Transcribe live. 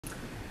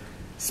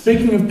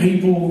Speaking of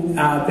people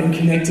being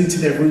connected to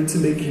their roots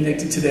and being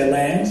connected to their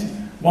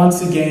land,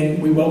 once again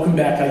we welcome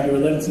back our Year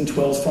 11s and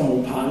 12s from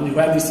Ulpan who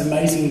had this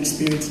amazing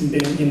experience in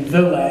being in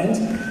the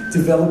land,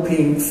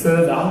 developing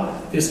further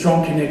their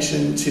strong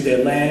connection to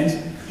their land,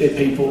 their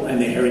people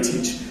and their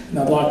heritage. And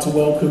I'd like to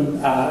welcome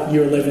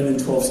Year 11 and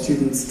 12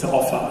 students to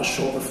offer a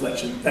short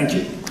reflection. Thank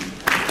you.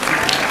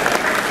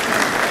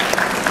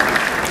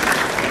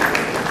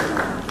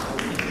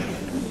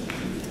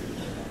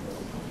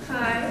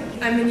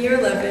 I'm in Year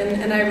 11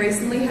 and I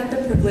recently had the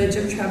privilege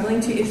of travelling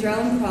to Israel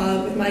and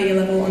Prague with my year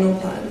level on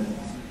Ulpan.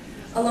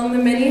 Along the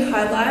many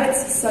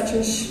highlights such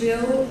as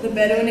Shvil, the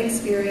Bedouin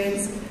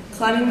experience,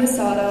 climbing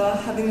Masada,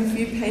 having a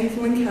few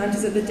painful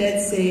encounters at the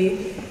Dead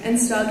Sea, and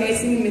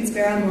stargazing in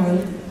Mitzvah Ramon,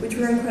 which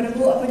were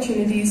incredible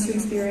opportunities to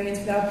experience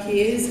with our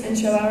peers and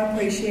show our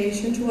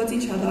appreciation towards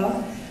each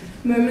other,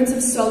 moments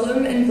of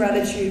solemn and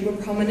gratitude were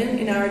prominent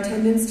in our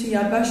attendance to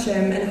Yad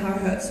Vashem and Har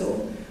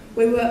Herzl,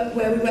 where we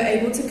were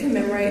able to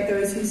commemorate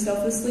those who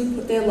selflessly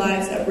put their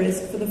lives at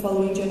risk for the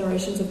following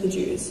generations of the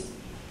Jews.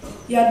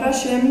 Yad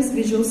Vashem's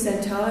Visual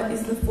Centre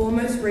is the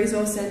foremost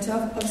resource centre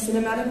of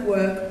cinematic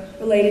work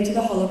related to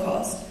the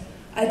Holocaust,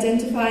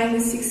 identifying the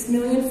 6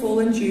 million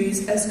fallen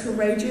Jews as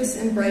courageous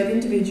and brave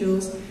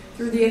individuals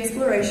through the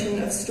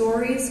exploration of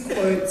stories,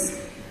 quotes,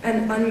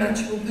 and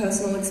unmatchable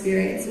personal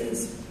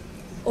experiences.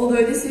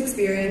 Although this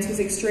experience was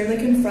extremely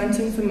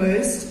confronting for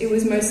most, it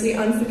was mostly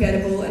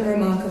unforgettable and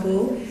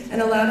remarkable and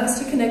allowed us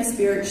to connect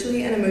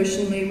spiritually and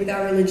emotionally with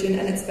our religion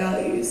and its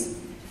values.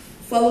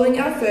 Following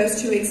our first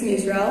 2 weeks in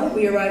Israel,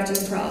 we arrived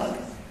in Prague.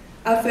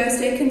 Our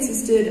first day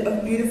consisted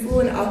of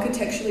beautiful and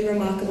architecturally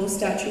remarkable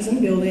statues and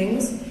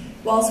buildings,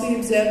 whilst we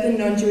observed the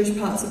non-Jewish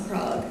parts of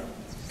Prague.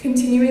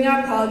 Continuing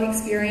our Prague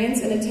experience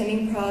and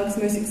attending Prague's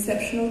most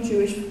exceptional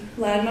Jewish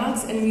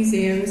landmarks and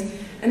museums,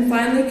 and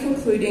finally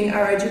concluding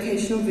our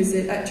educational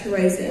visit at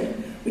Terezin,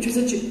 which was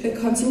a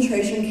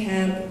concentration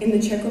camp in the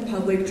Czech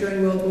Republic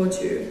during World War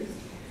II.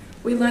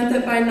 We learned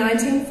that by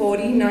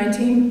 1940,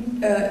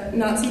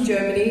 Nazi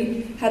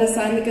Germany had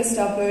assigned the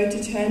Gestapo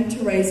to turn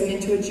Terezin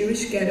into a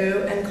Jewish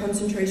ghetto and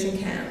concentration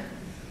camp.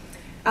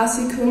 Our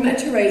Sikkum at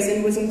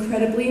Terezin was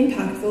incredibly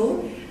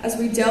impactful as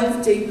we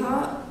delved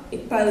deeper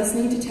by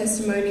listening to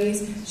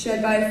testimonies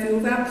shared by a few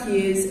of our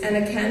peers and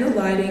a candle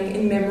lighting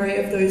in memory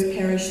of those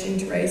perished in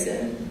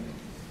Terezin.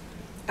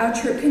 Our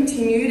trip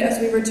continued as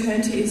we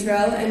returned to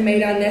Israel and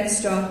made our next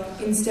stop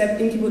in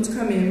Kibbutz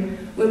Kramim,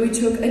 where we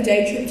took a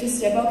day trip to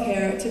Sde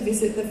Boker to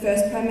visit the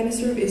first Prime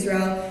Minister of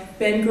Israel,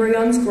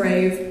 Ben-Gurion's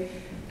grave,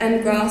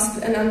 and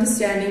grasp an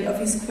understanding of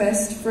his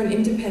quest for an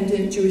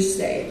independent Jewish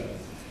state.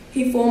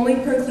 He formally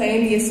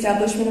proclaimed the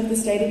establishment of the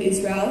State of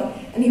Israel,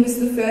 and he was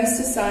the first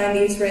to sign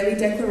the Israeli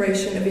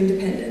Declaration of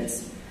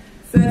Independence,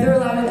 further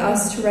allowing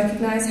us to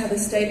recognize how the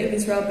State of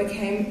Israel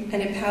became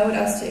and empowered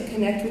us to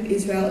connect with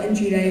Israel and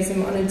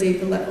Judaism on a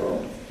deeper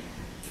level.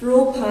 Through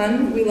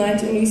Ulpan, we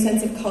learned a new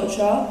sense of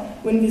culture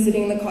when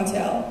visiting the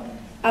Kotel.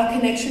 Our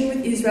connection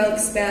with Israel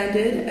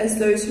expanded as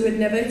those who had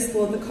never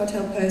explored the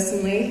Kotel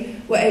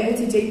personally were able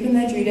to deepen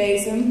their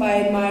Judaism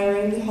by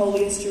admiring the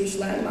holiest Jewish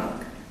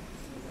landmark.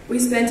 We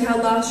spent our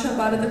last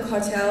Shabbat at the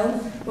Kotel,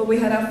 where we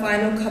had our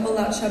final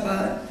Kabbalat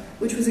Shabbat,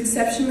 which was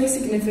exceptionally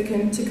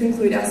significant to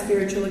conclude our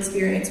spiritual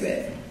experience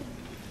with.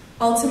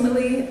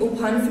 Ultimately,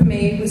 Ulpan for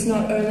me was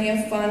not only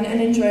a fun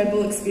and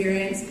enjoyable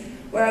experience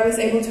where I was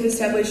able to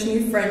establish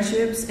new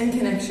friendships and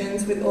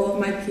connections with all of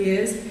my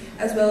peers,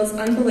 as well as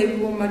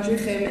unbelievable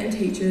madrichim and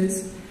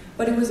teachers,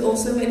 but it was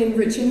also an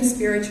enriching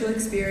spiritual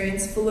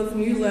experience full of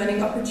new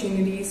learning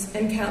opportunities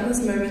and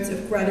countless moments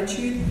of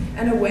gratitude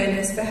and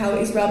awareness for how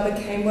Israel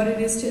became what it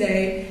is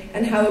today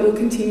and how it will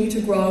continue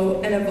to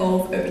grow and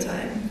evolve over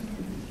time.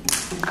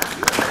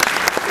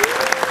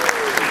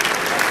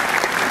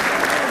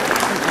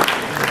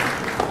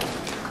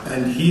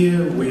 And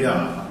here we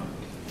are.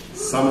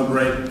 Summer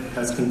break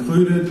has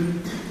concluded.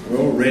 We're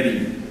all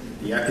ready,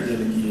 the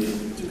academic year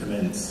to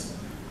commence.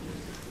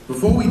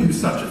 Before we do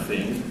such a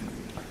thing,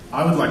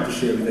 I would like to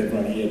share with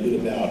everyone here a bit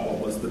about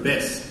what was the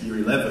best Year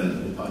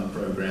 11 Ulpan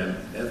program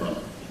ever.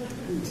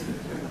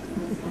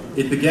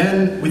 It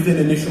began with an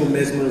initial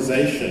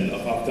mesmerization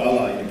of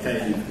Abdallah in a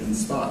cave in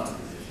Sfat,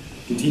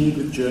 continued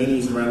with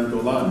journeys around the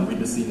Golan,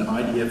 witnessing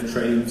IDF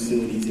training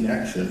facilities in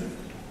action.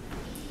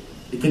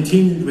 It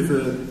continued with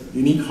a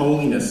unique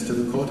holiness to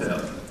the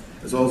Kotel,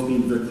 as well as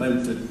being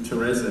verklempt at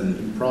Terezin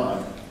in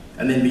Prague,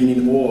 and then being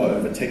in awe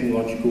over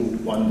technological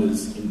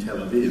wonders in Tel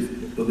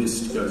Aviv. The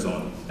list goes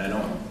on and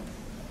on.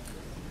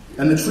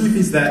 And the truth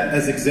is that,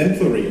 as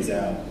exemplary as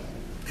our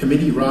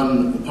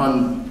committee-run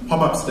Ulpan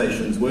pop-up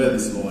stations were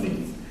this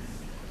morning,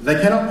 they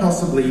cannot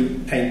possibly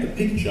paint the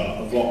picture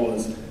of what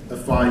was a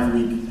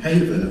 5-week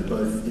haven of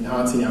both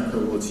enhancing our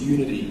cohort's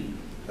unity,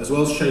 as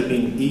well as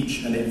shaping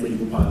each and every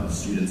Ulpan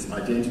student's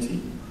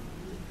identity.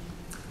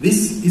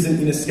 This is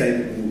an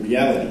inescapable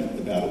reality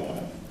about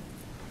Ulpan.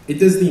 It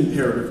does the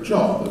imperative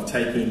job of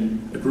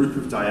taking a group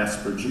of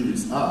diaspora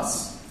Jews,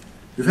 us,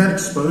 who've had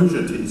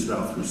exposure to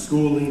Israel through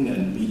schooling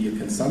and media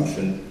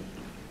consumption,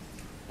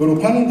 but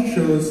Ulpan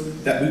ensures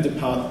that we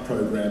depart the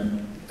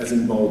program as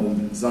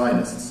emboldened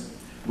Zionists,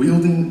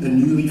 wielding a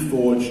newly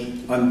forged,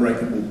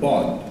 unbreakable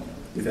bond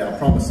with our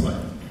promised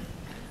land.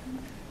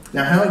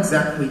 Now, how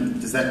exactly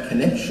does that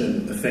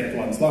connection affect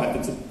one's life?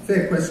 It's a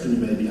fair question you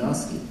may be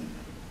asking.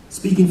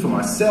 Speaking for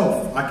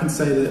myself, I can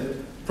say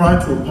that prior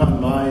to Ulpan,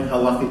 my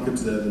halakhic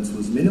observance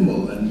was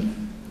minimal,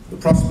 and the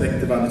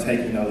prospect of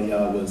undertaking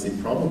Aliyah was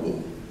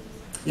improbable.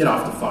 Yet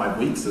after 5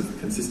 weeks of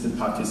consistent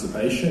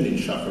participation in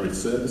Shacharit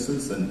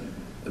services and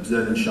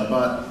observing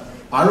Shabbat,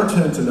 I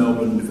returned to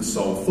Melbourne with the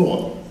sole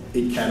thought,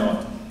 it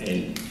cannot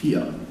end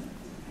here.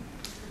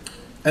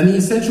 And the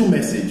essential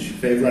message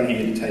for everyone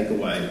here to take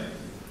away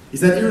is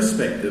that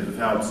irrespective of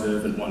how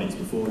observant one is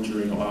before,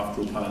 during or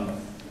after Ulpan,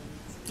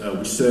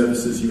 which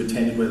services you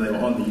attended, whether they were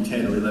on the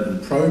 10 or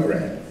 11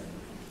 program,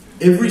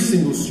 every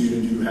single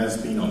student who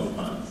has been on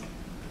Ulpan,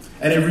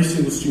 and every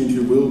single student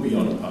who will be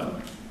on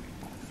Ulpan,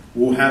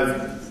 will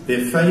have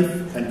their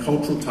faith and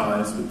cultural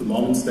ties with the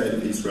modern state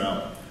of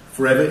Israel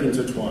forever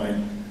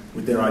intertwined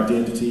with their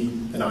identity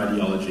and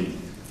ideology.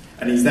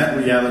 And it's that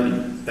reality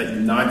that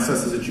unites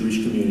us as a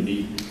Jewish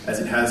community as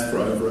it has for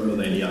over a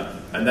millennia.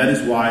 And that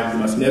is why we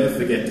must never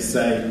forget to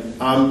say,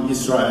 Am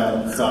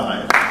Yisrael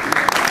Chai.